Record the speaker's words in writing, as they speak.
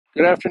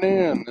Good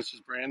afternoon. This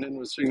is Brandon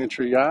with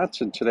Signature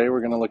Yachts, and today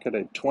we're going to look at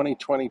a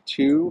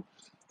 2022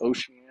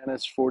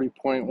 Oceanus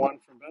 40.1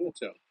 from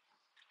Beneteau.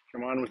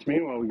 Come on with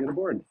me while we get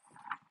aboard.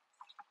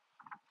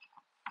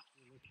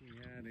 We're looking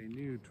at a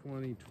new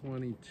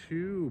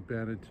 2022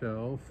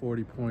 Beneteau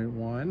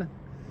 40.1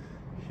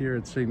 here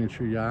at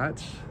Signature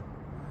Yachts.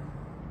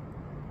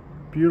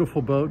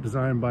 Beautiful boat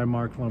designed by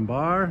Mark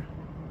Lombard.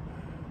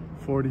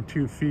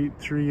 42 feet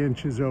 3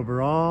 inches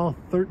overall,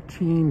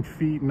 13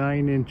 feet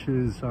 9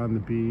 inches on the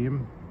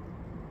beam.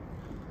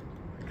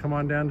 Come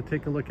on down to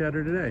take a look at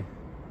her today.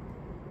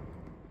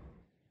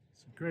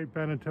 It's a great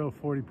Beneteau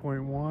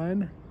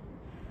 40.1.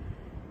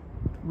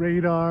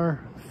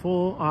 Radar,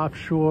 full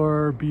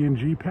offshore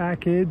B&G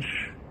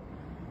package,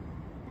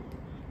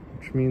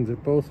 which means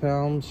at both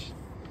helms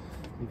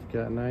you've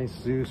got nice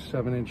Zeus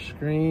 7-inch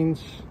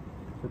screens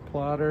for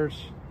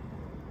plotters.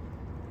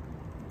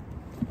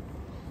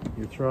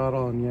 Your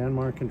throttle and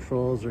Yanmar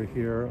controls are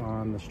here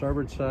on the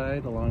starboard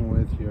side, along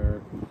with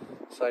your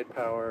side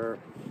power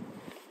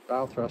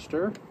bow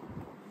thruster.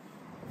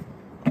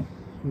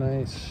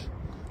 Nice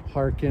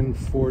Harken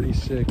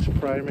 46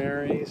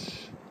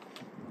 primaries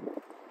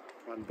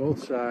on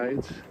both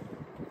sides.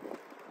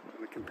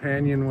 On the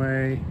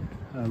companionway,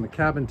 on the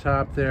cabin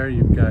top there,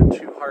 you've got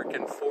two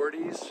Harken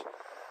 40s. The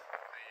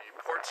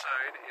port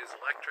side is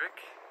electric,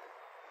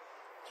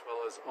 as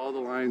well as all the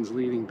lines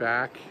leading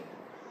back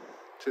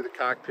to the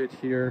cockpit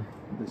here.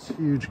 This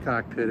huge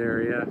cockpit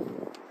area,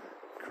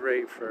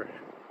 great for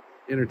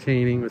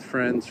entertaining with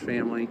friends,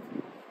 family.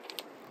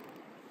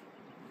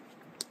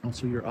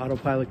 Also your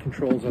autopilot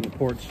controls on the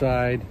port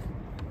side.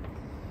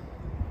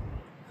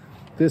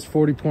 This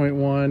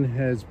 40.1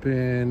 has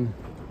been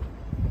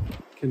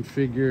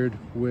configured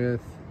with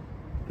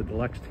the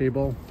deluxe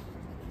table.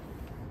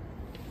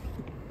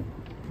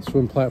 The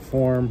swim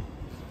platform,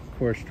 of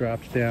course,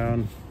 drops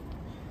down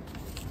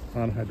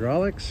on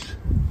hydraulics.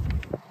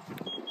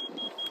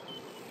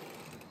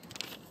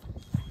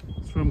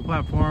 Swim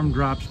platform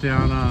drops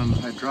down on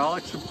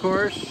hydraulics, of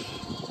course.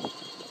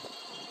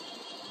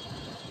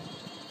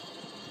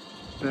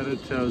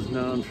 Beneteau is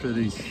known for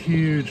these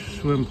huge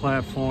swim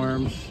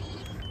platforms.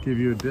 Give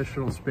you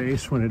additional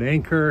space when at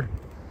anchor.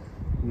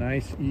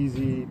 Nice,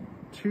 easy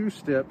 2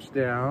 steps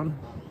down.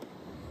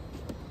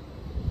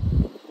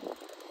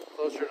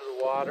 Closer to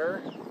the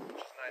water, which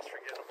is nice for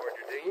getting aboard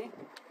your dinghy.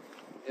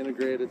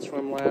 Integrated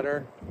swim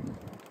ladder.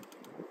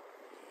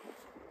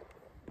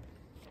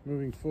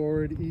 Moving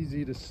forward,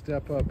 easy to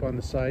step up on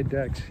the side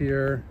decks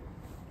here.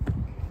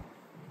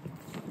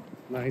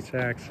 Nice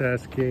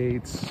access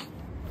gates.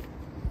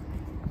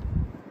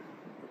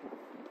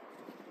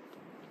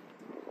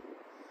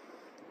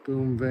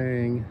 Boom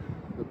bang,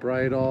 the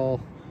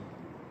bridle.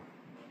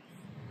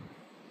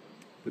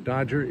 The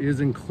Dodger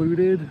is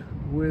included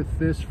with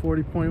this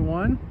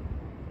 40.1.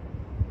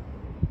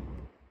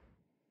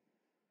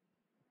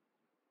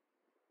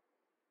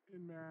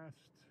 In-mast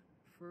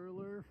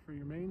furler for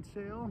your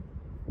mainsail.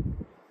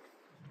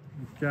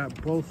 You've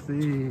got both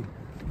the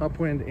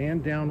Upwind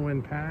and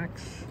Downwind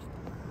packs.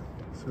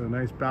 So a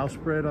nice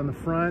bowsprit on the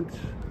front,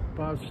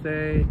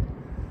 bobstay,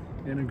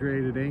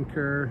 integrated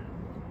anchor.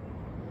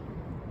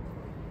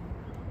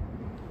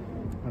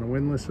 On a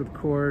windlass, of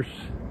course.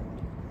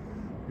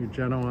 Your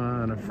Genoa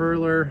on a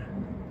furler.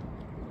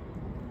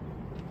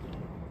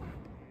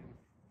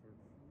 For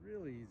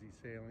really easy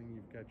sailing,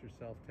 you've got your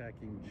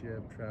self-tacking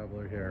jib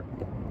traveler here.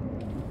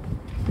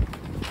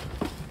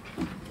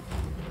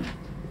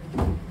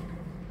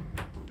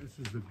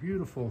 This is the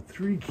beautiful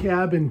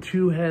 3-cabin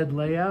 2-head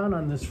layout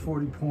on this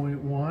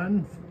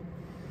 40.1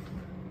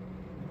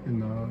 in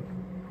the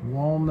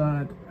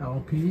walnut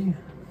alpi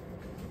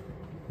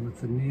with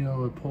the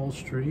neo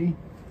upholstery.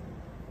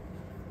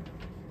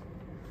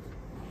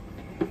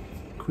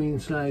 Queen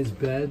size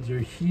beds are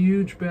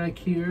huge back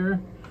here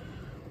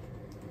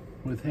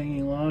with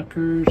hanging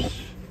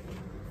lockers,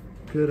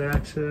 good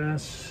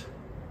access.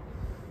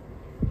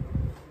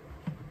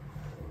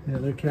 The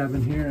other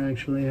cabin here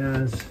actually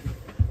has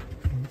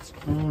its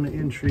own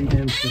entry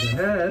into the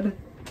head,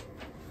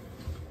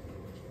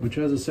 which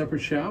has a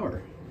separate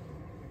shower.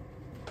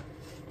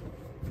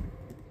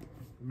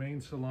 The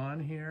main salon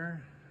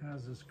here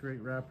has this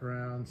great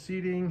wraparound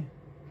seating,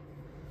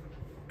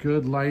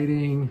 good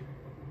lighting,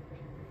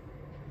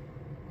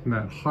 and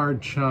that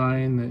hard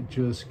chine that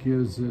just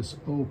gives this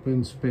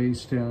open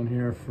space down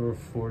here for a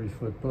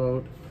 40-foot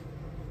boat.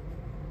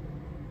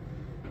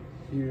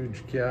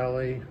 Huge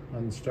galley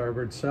on the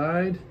starboard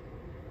side.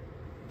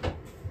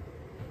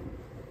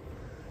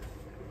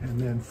 And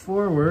then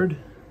forward,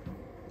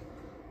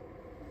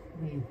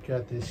 we've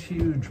got this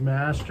huge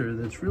master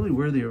that's really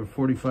worthy of a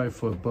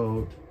 45-foot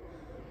boat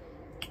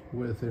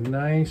with a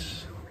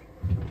nice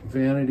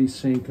vanity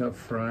sink up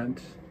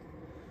front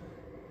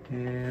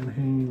and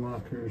hanging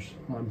lockers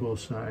on both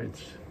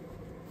sides.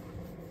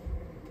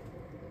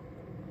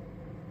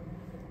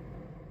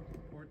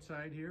 Port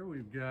side here,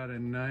 we've got a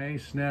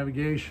nice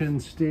navigation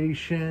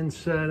station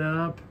set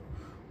up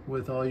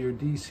with all your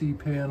DC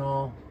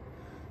panel,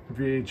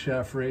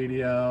 VHF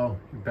radio,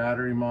 your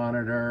battery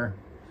monitor,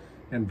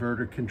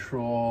 inverter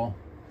control,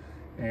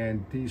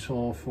 and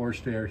diesel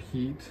forced air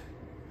heat,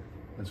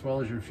 as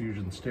well as your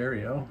Fusion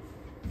stereo.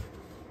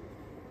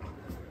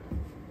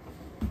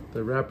 The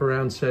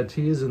wraparound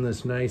settee is in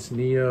this nice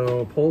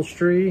neo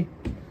upholstery.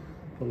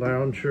 The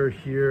lounger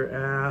here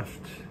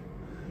aft,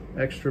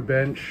 extra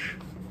bench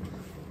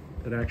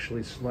that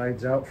actually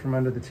slides out from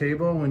under the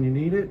table when you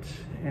need it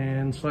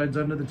and slides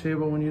under the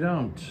table when you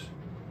don't.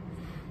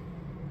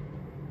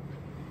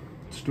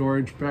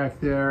 Storage back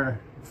there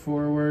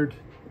forward.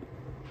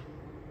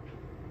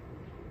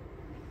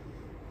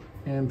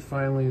 And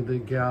finally the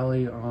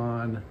galley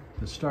on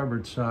the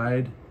starboard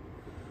side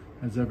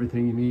has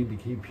everything you need to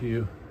keep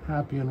you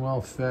happy and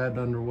well fed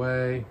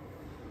underway.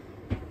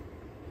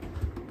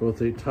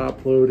 Both a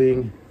top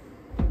loading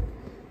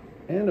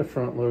and a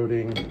front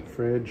loading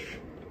fridge.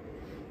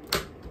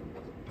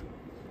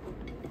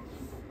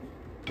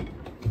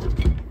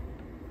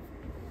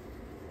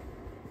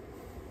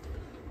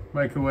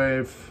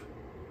 Microwave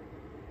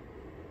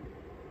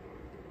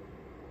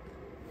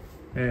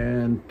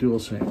and dual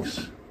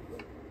sinks.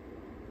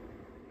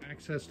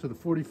 Access to the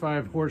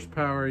 45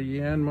 horsepower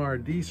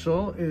Yanmar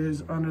diesel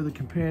is under the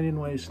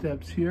companionway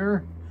steps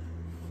here.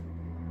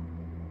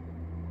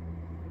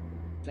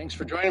 Thanks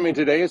for joining me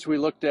today as we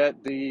looked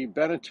at the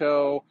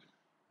Beneteau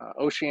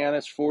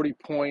Oceanus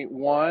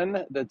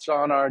 40.1 that's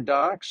on our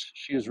docks.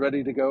 She is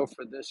ready to go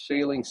for this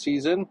sailing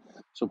season.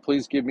 So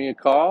please give me a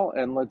call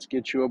and let's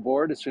get you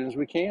aboard as soon as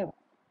we can.